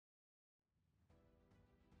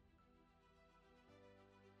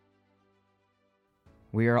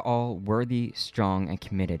We are all worthy, strong, and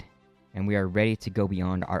committed, and we are ready to go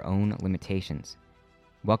beyond our own limitations.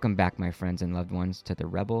 Welcome back, my friends and loved ones, to the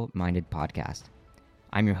Rebel Minded Podcast.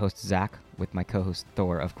 I'm your host, Zach, with my co-host,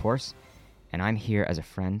 Thor, of course, and I'm here as a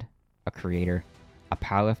friend, a creator, a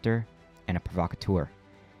powerlifter, and a provocateur.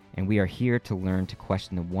 And we are here to learn to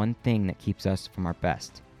question the one thing that keeps us from our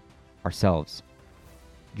best, ourselves.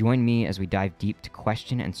 Join me as we dive deep to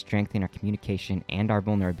question and strengthen our communication and our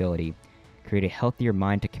vulnerability, create a healthier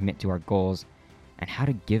mind to commit to our goals, and how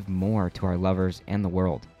to give more to our lovers and the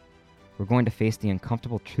world. We're going to face the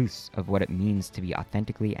uncomfortable truths of what it means to be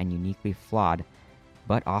authentically and uniquely flawed,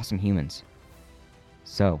 but awesome humans.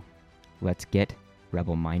 So, let's get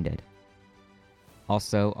rebel-minded.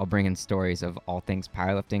 Also, I'll bring in stories of all things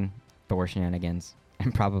powerlifting, Thor shenanigans,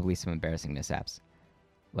 and probably some embarrassing mishaps.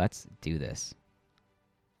 Let's do this.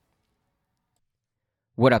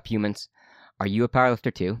 What up, humans? Are you a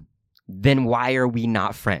powerlifter too? Then why are we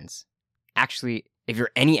not friends? Actually, if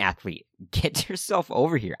you're any athlete, get yourself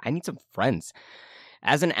over here. I need some friends.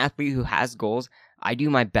 As an athlete who has goals, I do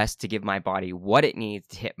my best to give my body what it needs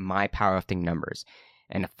to hit my powerlifting numbers.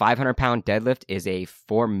 And a 500-pound deadlift is a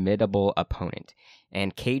formidable opponent.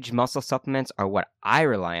 And Cage Muscle supplements are what I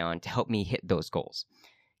rely on to help me hit those goals.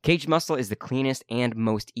 Cage Muscle is the cleanest and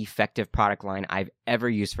most effective product line I've ever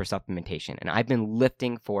used for supplementation, and I've been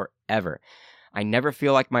lifting forever. I never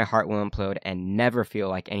feel like my heart will implode and never feel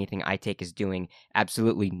like anything I take is doing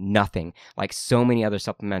absolutely nothing, like so many other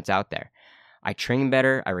supplements out there. I train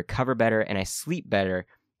better, I recover better, and I sleep better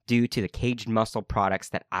due to the Cage Muscle products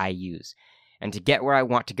that I use. And to get where I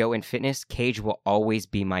want to go in fitness, Cage will always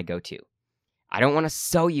be my go-to. I don't want to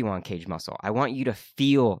sell you on Cage Muscle. I want you to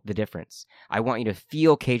feel the difference. I want you to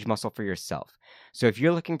feel Cage Muscle for yourself. So if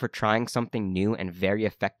you're looking for trying something new and very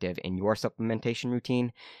effective in your supplementation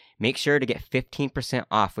routine, make sure to get 15%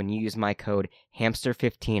 off when you use my code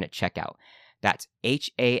HAMSTER15 at checkout. That's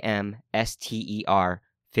HAMSTER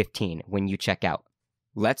 15 when you check out.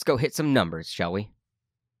 Let's go hit some numbers, shall we?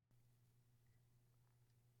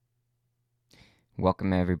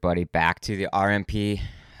 Welcome everybody back to the RMP.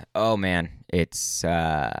 Oh man, it's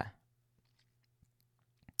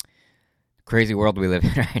crazy world we live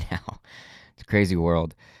in right now. It's a crazy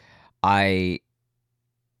world. I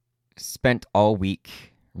spent all week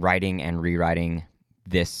writing and rewriting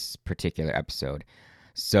this particular episode.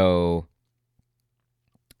 So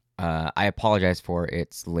I apologize for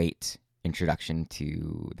its late introduction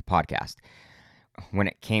to the podcast. When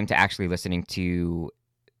it came to actually listening to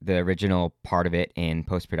the original part of it in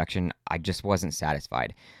post-production, I just wasn't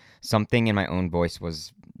satisfied. Something in my own voice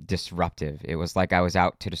was disruptive. It was like I was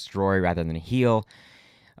out to destroy rather than heal,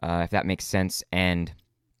 if that makes sense. And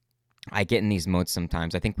I get in these modes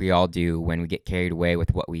sometimes. I think we all do when we get carried away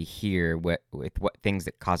with what we hear, with what things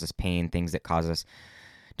that cause us pain, things that cause us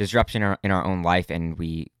disruption in our own life, and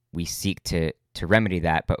we seek to remedy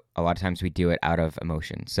that, but a lot of times we do it out of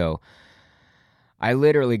emotion. So I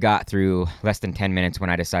literally got through less than 10 minutes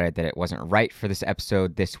when I decided that it wasn't right for this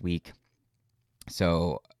episode this week.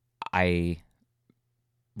 So I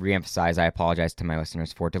reemphasize, I apologize to my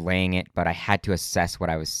listeners for delaying it, but I had to assess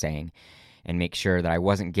what I was saying and make sure that I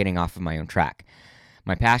wasn't getting off of my own track.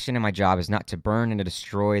 My passion and my job is not to burn and to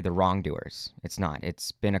destroy the wrongdoers. It's not.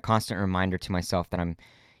 It's been a constant reminder to myself that I'm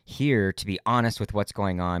here to be honest with what's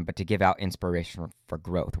going on, but to give out inspiration for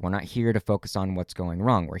growth. We're not here to focus on what's going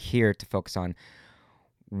wrong. We're here to focus on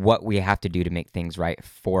what we have to do to make things right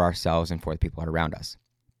for ourselves and for the people around us.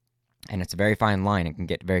 And it's a very fine line. It can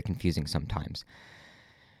get very confusing sometimes.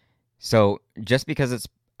 So just because it's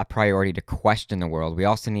a priority to question the world, we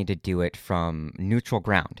also need to do it from neutral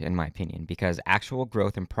ground, in my opinion, because actual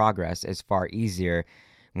growth and progress is far easier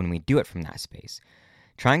when we do it from that space.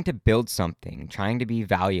 Trying to build something, trying to be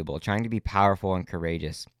valuable, trying to be powerful and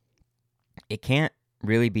courageous, it can't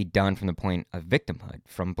really be done from the point of victimhood,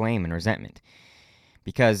 from blame and resentment.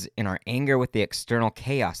 Because in our anger with the external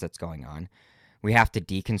chaos that's going on, we have to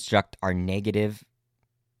deconstruct our negative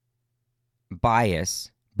bias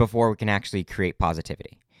before we can actually create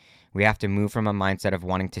positivity. We have to move from a mindset of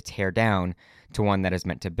wanting to tear down to one that is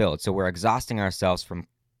meant to build. So we're exhausting ourselves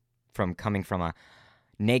from coming from a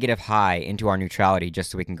negative high into our neutrality just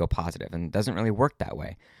so we can go positive. And it doesn't really work that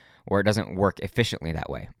way, or it doesn't work efficiently that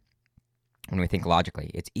way when we think logically.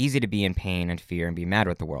 It's easy to be in pain and fear and be mad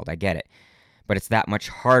with the world. I get it. But it's that much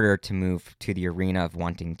harder to move to the arena of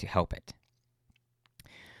wanting to help it.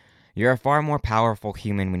 You're a far more powerful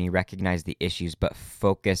human when you recognize the issues but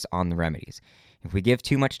focus on the remedies. If we give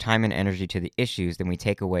too much time and energy to the issues, then we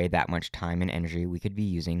take away that much time and energy we could be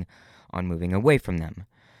using on moving away from them.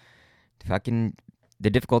 The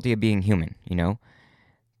difficulty of being human, you know?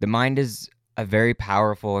 The mind is a very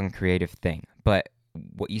powerful and creative thing, but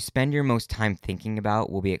what you spend your most time thinking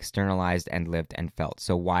about will be externalized and lived and felt.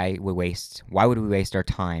 So why would we waste our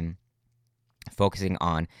time focusing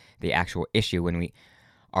on the actual issue when we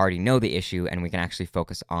already know the issue and we can actually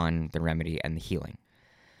focus on the remedy and the healing?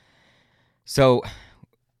 So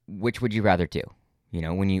which would you rather do? You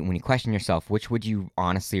know, when you question yourself, which would you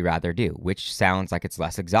honestly rather do? Which sounds like it's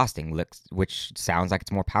less exhausting? Which sounds like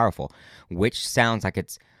it's more powerful? Which sounds like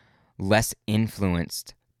it's less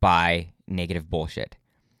influenced by negative bullshit?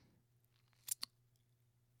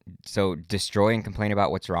 So destroy and complain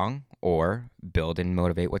about what's wrong, or build and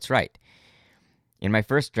motivate what's right? In my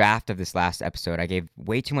first draft of this last episode, I gave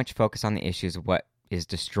way too much focus on the issues of what is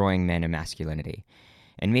destroying men and masculinity.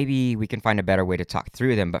 And maybe we can find a better way to talk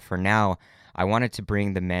through them, but for now, I wanted to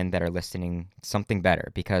bring the men that are listening something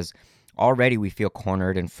better, because already we feel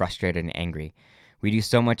cornered and frustrated and angry. We do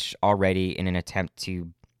so much already in an attempt to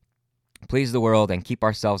please the world and keep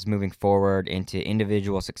ourselves moving forward into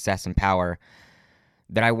individual success and power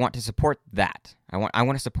that I want to support that. I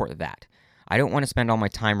want to support that. I don't want to spend all my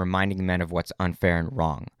time reminding men of what's unfair and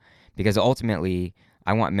wrong, because ultimately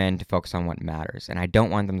I want men to focus on what matters, and I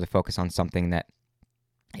don't want them to focus on something that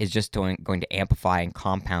is just going to amplify and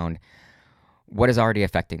compound what is already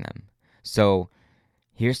affecting them. So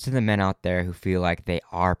here's to the men out there who feel like they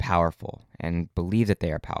are powerful and believe that they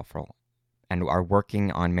are powerful and are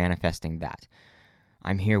working on manifesting that.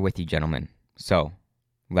 I'm here with you, gentlemen. So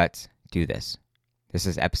let's do this. This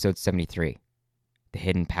is episode 73, The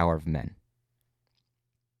Hidden Power of Men.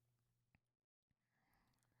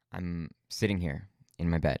 I'm sitting here in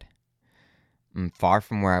my bed. I'm far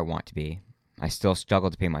from where I want to be. I still struggle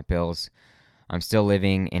to pay my bills. I'm still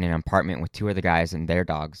living in an apartment with two other guys and their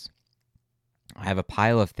dogs. I have a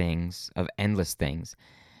pile of things, of endless things,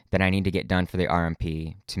 that I need to get done for the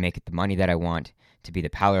RMP to make it the money that I want, to be the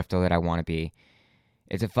powerlifter that I want to be.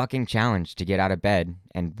 It's a fucking challenge to get out of bed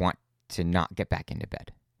and want to not get back into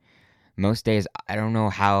bed. Most days, I don't know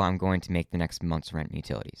how I'm going to make the next month's rent and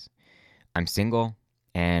utilities. I'm single,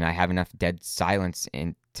 and I have enough dead silence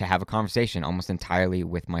to have a conversation almost entirely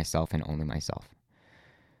with myself and only myself.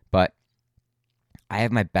 But I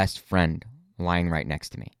have my best friend lying right next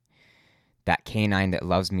to me. That canine that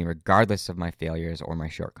loves me regardless of my failures or my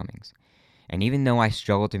shortcomings. And even though I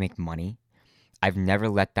struggle to make money, I've never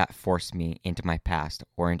let that force me into my past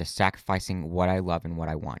or into sacrificing what I love and what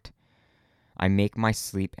I want. I make my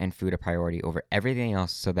sleep and food a priority over everything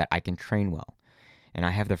else so that I can train well. And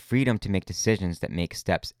I have the freedom to make decisions that make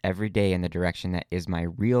steps every day in the direction that is my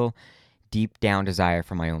real, deep down desire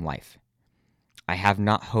for my own life. I have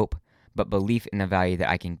not hope, but belief in the value that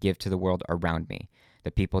I can give to the world around me,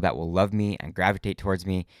 the people that will love me and gravitate towards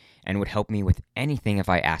me and would help me with anything if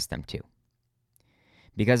I asked them to.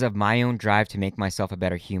 Because of my own drive to make myself a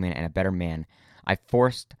better human and a better man, I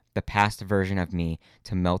forced the past version of me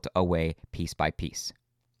to melt away piece by piece.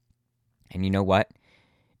 And you know what?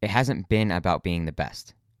 It hasn't been about being the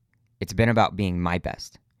best. It's been about being my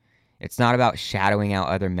best. It's not about shadowing out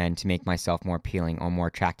other men to make myself more appealing or more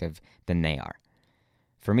attractive than they are.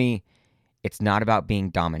 For me, it's not about being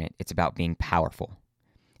dominant. It's about being powerful.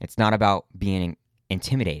 It's not about being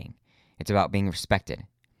intimidating. It's about being respected.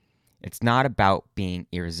 It's not about being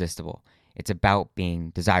irresistible. It's about being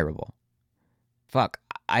desirable. Fuck,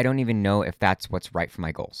 I don't even know if that's what's right for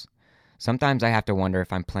my goals. Sometimes I have to wonder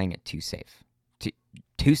if I'm playing it too safe.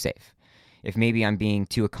 Too safe. If maybe I'm being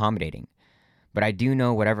too accommodating. But I do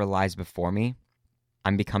know whatever lies before me,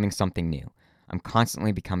 I'm becoming something new. I'm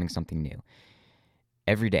constantly becoming something new.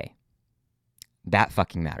 Every day. That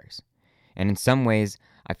fucking matters. And in some ways,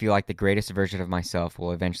 I feel like the greatest version of myself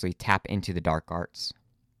will eventually tap into the dark arts.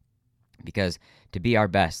 Because to be our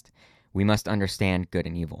best, we must understand good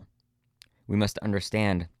and evil. We must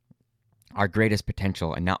understand our greatest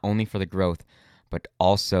potential, and not only for the growth, but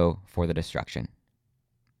also for the destruction.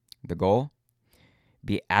 The goal?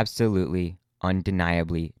 Be absolutely,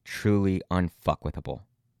 undeniably, truly unfuckwithable.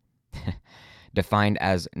 Defined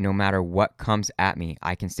as no matter what comes at me,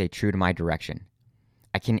 I can stay true to my direction.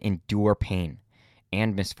 I can endure pain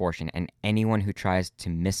and misfortune and anyone who tries to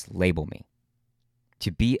mislabel me.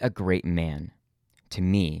 To be a great man, to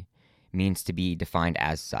me, means to be defined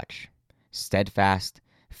as such. Steadfast,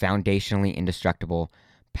 foundationally indestructible,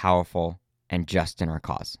 powerful, and just in our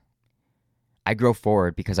cause. I grow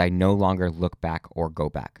forward because I no longer look back or go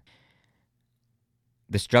back.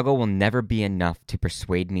 The struggle will never be enough to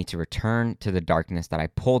persuade me to return to the darkness that I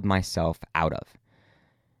pulled myself out of.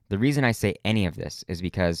 The reason I say any of this is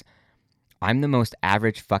because I'm the most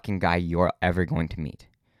average fucking guy you're ever going to meet.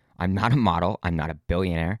 I'm not a model, I'm not a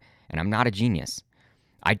billionaire, and I'm not a genius.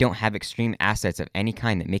 I don't have extreme assets of any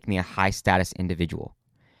kind that make me a high-status individual.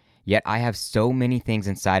 Yet I have so many things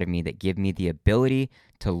inside of me that give me the ability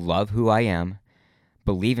to love who I am,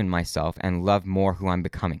 believe in myself, and love more who I'm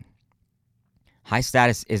becoming. High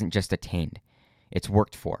status isn't just attained, it's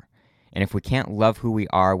worked for. And if we can't love who we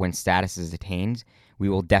are when status is attained, we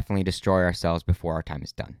will definitely destroy ourselves before our time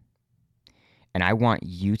is done. And I want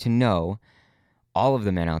you to know, all of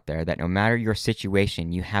the men out there, that no matter your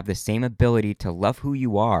situation, you have the same ability to love who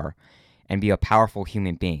you are and be a powerful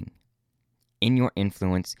human being in your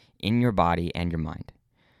influence, in your body, and your mind.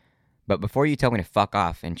 But before you tell me to fuck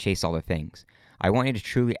off and chase all the things, I want you to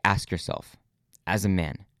truly ask yourself, as a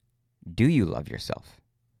man, do you love yourself?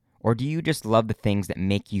 Or do you just love the things that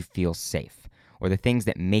make you feel safe, or the things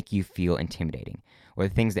that make you feel intimidating, or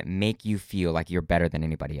the things that make you feel like you're better than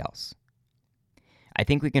anybody else? I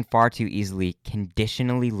think we can far too easily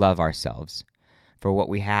conditionally love ourselves for what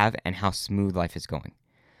we have and how smooth life is going.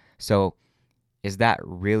 So, is that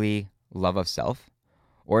really love of self?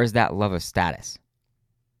 Or is that love of status?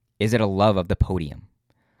 Is it a love of the podium?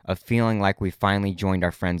 Of feeling like we finally joined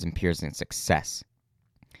our friends and peers in success?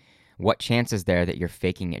 What chance is there that you're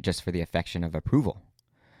faking it just for the affection of approval?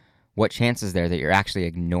 What chance is there that you're actually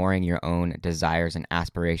ignoring your own desires and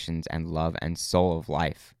aspirations and love and soul of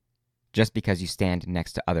life just because you stand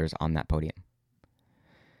next to others on that podium?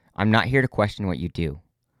 I'm not here to question what you do,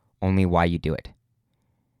 only why you do it.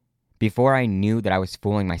 Before I knew that I was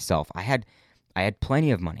fooling myself, I had plenty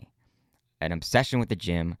of money, an obsession with the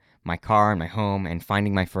gym, my car and my home, and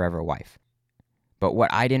finding my forever wife. But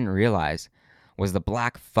what I didn't realize was the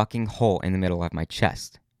black fucking hole in the middle of my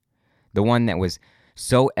chest. The one that was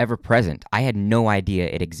so ever present, I had no idea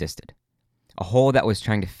it existed. A hole that was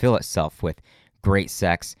trying to fill itself with great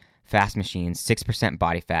sex, fast machines, 6%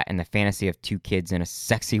 body fat, and the fantasy of 2 kids and a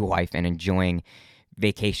sexy wife and enjoying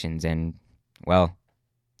vacations and, well,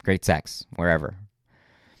 great sex, wherever.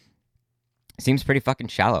 Seems pretty fucking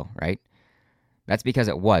shallow, right? That's because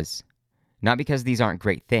it was. Not because these aren't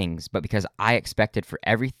great things, but because I expected for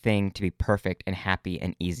everything to be perfect and happy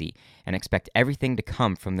and easy, and expect everything to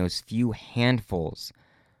come from those few handfuls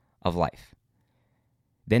of life.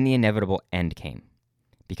 Then the inevitable end came,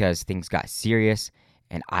 because things got serious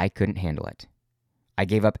and I couldn't handle it. I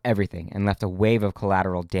gave up everything and left a wave of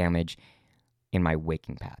collateral damage in my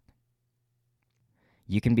waking path.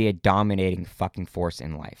 You can be a dominating fucking force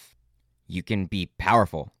in life. You can be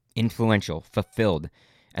powerful, influential, fulfilled,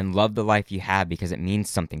 and love the life you have because it means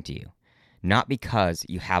something to you. Not because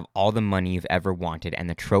you have all the money you've ever wanted and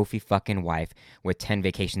the trophy fucking wife with 10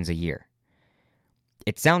 vacations a year.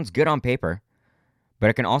 It sounds good on paper, but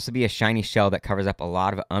it can also be a shiny shell that covers up a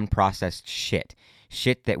lot of unprocessed shit.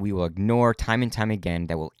 Shit that we will ignore time and time again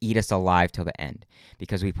that will eat us alive till the end.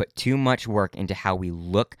 Because we put too much work into how we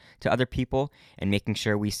look to other people and making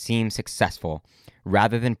sure we seem successful,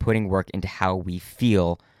 rather than putting work into how we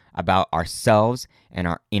feel about ourselves and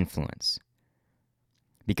our influence.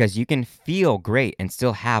 Because you can feel great and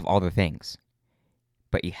still have all the things.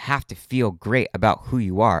 But you have to feel great about who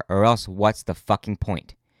you are, or else what's the fucking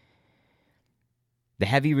point? The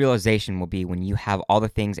heavy realization will be when you have all the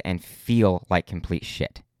things and feel like complete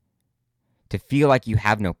shit. To feel like you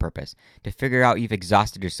have no purpose. To figure out you've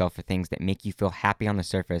exhausted yourself for things that make you feel happy on the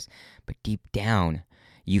surface, but deep down,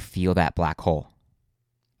 you feel that black hole.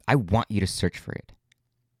 I want you to search for it.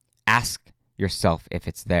 Ask yourself if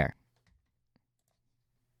it's there.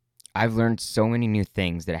 I've learned so many new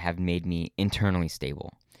things that have made me internally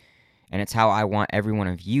stable. And it's how I want every one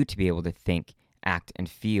of you to be able to think, act, and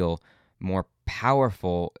feel more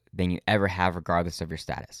powerful than you ever have, regardless of your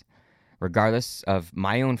status. Regardless of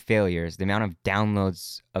my own failures, the amount of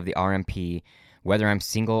downloads of the RMP, whether I'm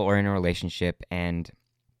single or in a relationship, and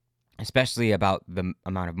especially about the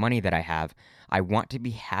amount of money that I have, I want to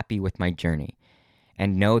be happy with my journey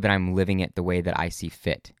and know that I'm living it the way that I see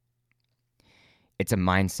fit. It's a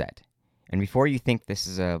mindset. And before you think this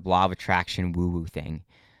is a law of attraction woo-woo thing,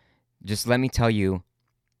 just let me tell you,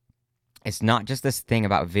 it's not just this thing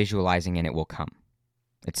about visualizing and it will come.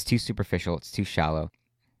 It's too superficial, it's too shallow.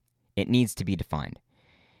 It needs to be defined.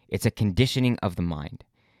 It's a conditioning of the mind.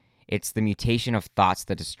 It's the mutation of thoughts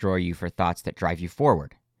that destroy you for thoughts that drive you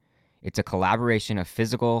forward. It's a collaboration of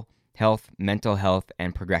physical health, mental health,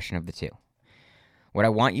 and progression of the two. What I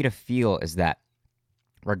want you to feel is that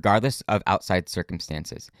regardless of outside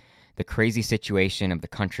circumstances, the crazy situation of the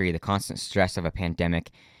country, the constant stress of a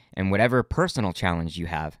pandemic, and whatever personal challenge you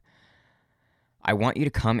have, I want you to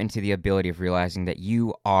come into the ability of realizing that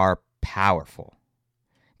you are powerful,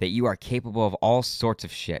 that you are capable of all sorts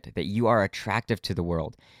of shit, that you are attractive to the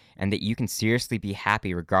world, and that you can seriously be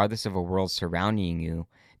happy regardless of a world surrounding you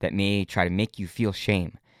that may try to make you feel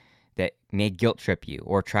shame, that may guilt trip you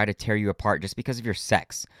or try to tear you apart just because of your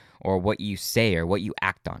sex or what you say or what you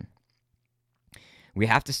act on. We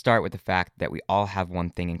have to start with the fact that we all have one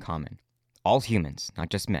thing in common. All humans, not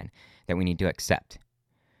just men, that we need to accept.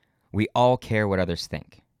 We all care what others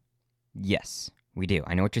think. Yes, we do.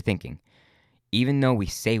 I know what you're thinking. Even though we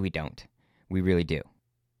say we don't, we really do.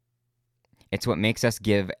 It's what makes us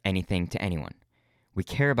give anything to anyone. We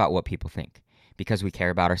care about what people think because we care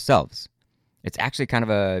about ourselves. It's actually kind of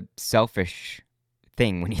a selfish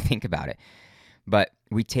thing when you think about it. But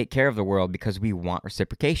we take care of the world because we want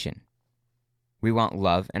reciprocation. We want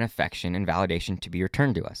love and affection and validation to be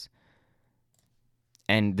returned to us.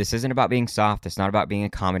 And this isn't about being soft. It's not about being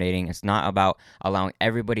accommodating. It's not about allowing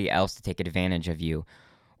everybody else to take advantage of you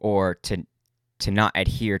or to not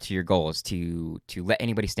adhere to your goals, to let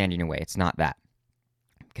anybody stand in your way. It's not that.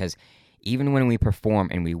 Because even when we perform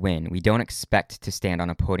and we win, we don't expect to stand on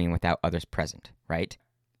a podium without others present, right?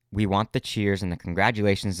 We want the cheers and the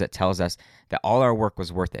congratulations that tells us that all our work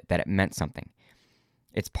was worth it, that it meant something.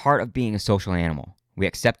 It's part of being a social animal. We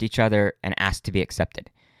accept each other and ask to be accepted.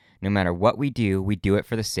 No matter what we do it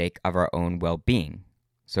for the sake of our own well-being.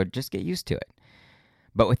 So just get used to it.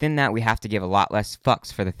 But within that, we have to give a lot less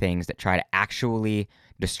fucks for the things that try to actually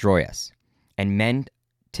destroy us. And men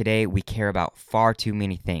today, we care about far too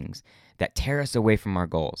many things that tear us away from our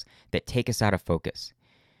goals, that take us out of focus.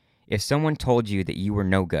 If someone told you that you were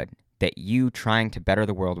no good, that you trying to better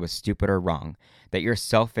the world was stupid or wrong, that you're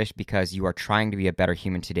selfish because you are trying to be a better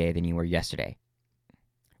human today than you were yesterday,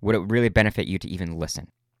 would it really benefit you to even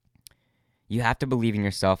listen? You have to believe in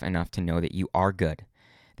yourself enough to know that you are good,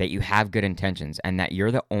 that you have good intentions, and that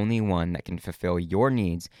you're the only one that can fulfill your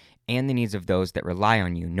needs and the needs of those that rely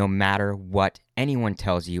on you, no matter what anyone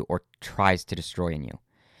tells you or tries to destroy in you.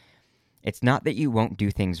 It's not that you won't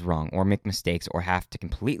do things wrong or make mistakes or have to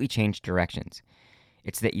completely change directions.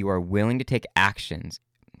 It's that you are willing to take actions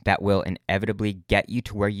that will inevitably get you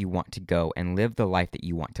to where you want to go and live the life that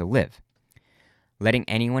you want to live. Letting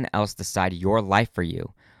anyone else decide your life for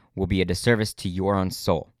you will be a disservice to your own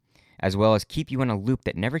soul, as well as keep you in a loop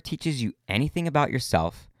that never teaches you anything about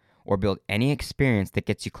yourself or build any experience that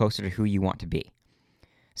gets you closer to who you want to be.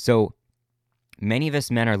 So, many of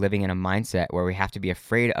us men are living in a mindset where we have to be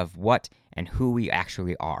afraid of what and who we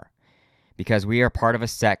actually are. Because we are part of a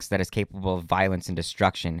sex that is capable of violence and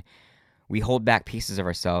destruction, we hold back pieces of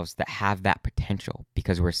ourselves that have that potential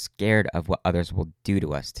because we're scared of what others will do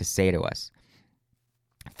to us, to say to us.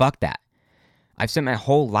 Fuck that. I've spent my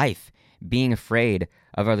whole life being afraid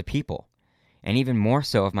of other people, and even more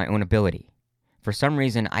so of my own ability. For some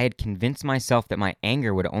reason, I had convinced myself that my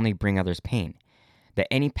anger would only bring others pain,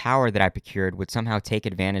 that any power that I procured would somehow take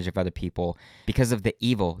advantage of other people because of the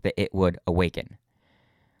evil that it would awaken.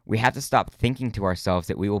 We have to stop thinking to ourselves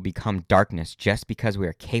that we will become darkness just because we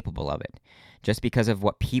are capable of it, just because of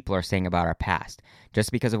what people are saying about our past,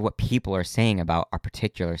 just because of what people are saying about our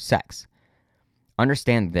particular sex.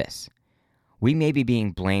 Understand this. We may be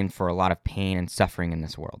being blamed for a lot of pain and suffering in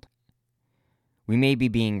this world. We may be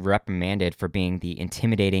being reprimanded for being the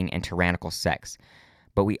intimidating and tyrannical sex,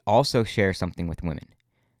 but we also share something with women.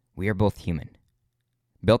 We are both human,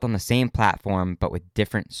 built on the same platform but with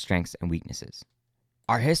different strengths and weaknesses.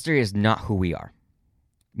 Our history is not who we are.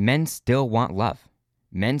 Men still want love.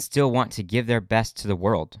 Men still want to give their best to the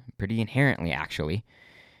world, pretty inherently actually.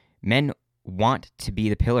 Men want to be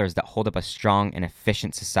the pillars that hold up a strong and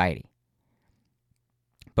efficient society.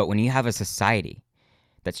 But when you have a society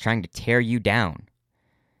that's trying to tear you down,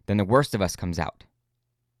 then the worst of us comes out.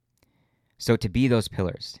 So to be those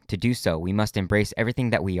pillars, to do so, we must embrace everything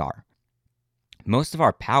that we are. Most of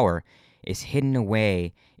our power is hidden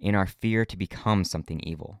away in our fear to become something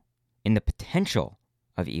evil, in the potential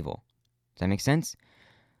of evil. Does that make sense?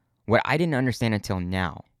 What I didn't understand until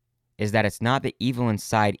now is that it's not the evil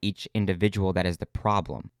inside each individual that is the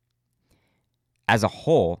problem. As a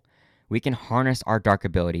whole, we can harness our dark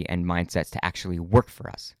ability and mindsets to actually work for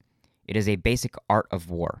us. It is a basic art of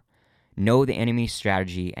war. Know the enemy's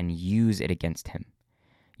strategy and use it against him.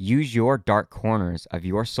 Use your dark corners of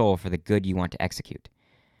your soul for the good you want to execute.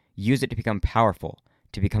 Use it to become powerful,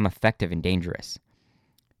 to become effective and dangerous.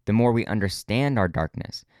 The more we understand our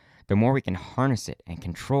darkness, the more we can harness it and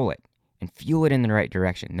control it and fuel it in the right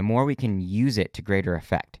direction, the more we can use it to greater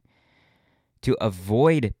effect. To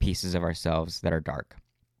avoid pieces of ourselves that are dark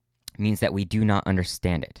means that we do not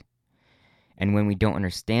understand it. And when we don't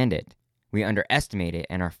understand it, we underestimate it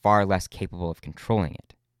and are far less capable of controlling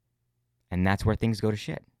it. And that's where things go to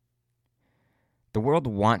shit. The world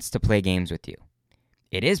wants to play games with you.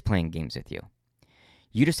 It is playing games with you.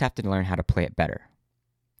 You just have to learn how to play it better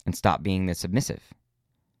and stop being the submissive.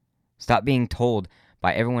 Stop being told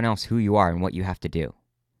by everyone else who you are and what you have to do.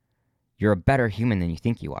 You're a better human than you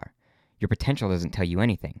think you are. Your potential doesn't tell you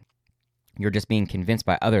anything. You're just being convinced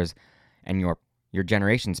by others and your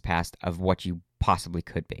generations past of what you possibly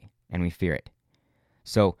could be, and we fear it.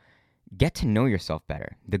 So get to know yourself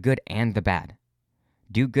better, the good and the bad.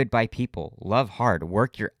 Do good by people, love hard,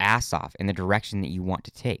 work your ass off in the direction that you want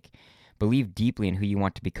to take, believe deeply in who you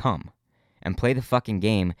want to become, and play the fucking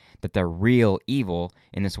game that the real evil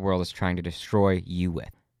in this world is trying to destroy you with.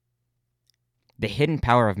 The hidden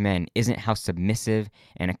power of men isn't how submissive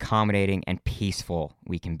and accommodating and peaceful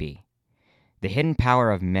we can be. The hidden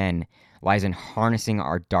power of men lies in harnessing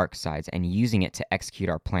our dark sides and using it to execute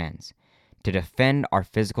our plans, to defend our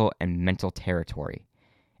physical and mental territory,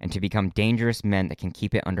 and to become dangerous men that can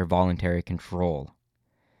keep it under voluntary control.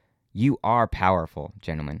 You are powerful,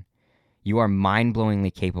 gentlemen. You are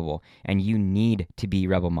mind-blowingly capable, and you need to be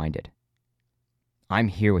rebel-minded. I'm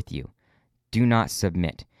here with you. Do not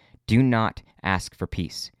submit. Do not ask for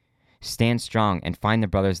peace. Stand strong and find the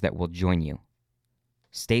brothers that will join you.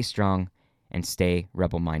 Stay strong and stay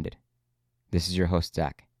rebel-minded. This is your host,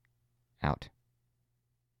 Zach. Out.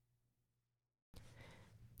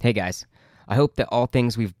 Hey guys, I hope that all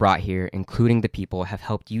things we've brought here, including the people, have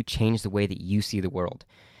helped you change the way that you see the world.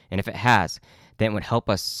 And if it has, then it would help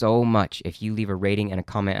us so much if you leave a rating and a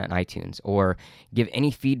comment on iTunes, or give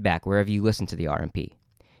any feedback wherever you listen to the RMP.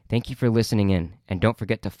 Thank you for listening in, and don't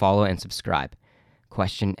forget to follow and subscribe.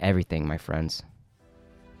 Question everything, my friends.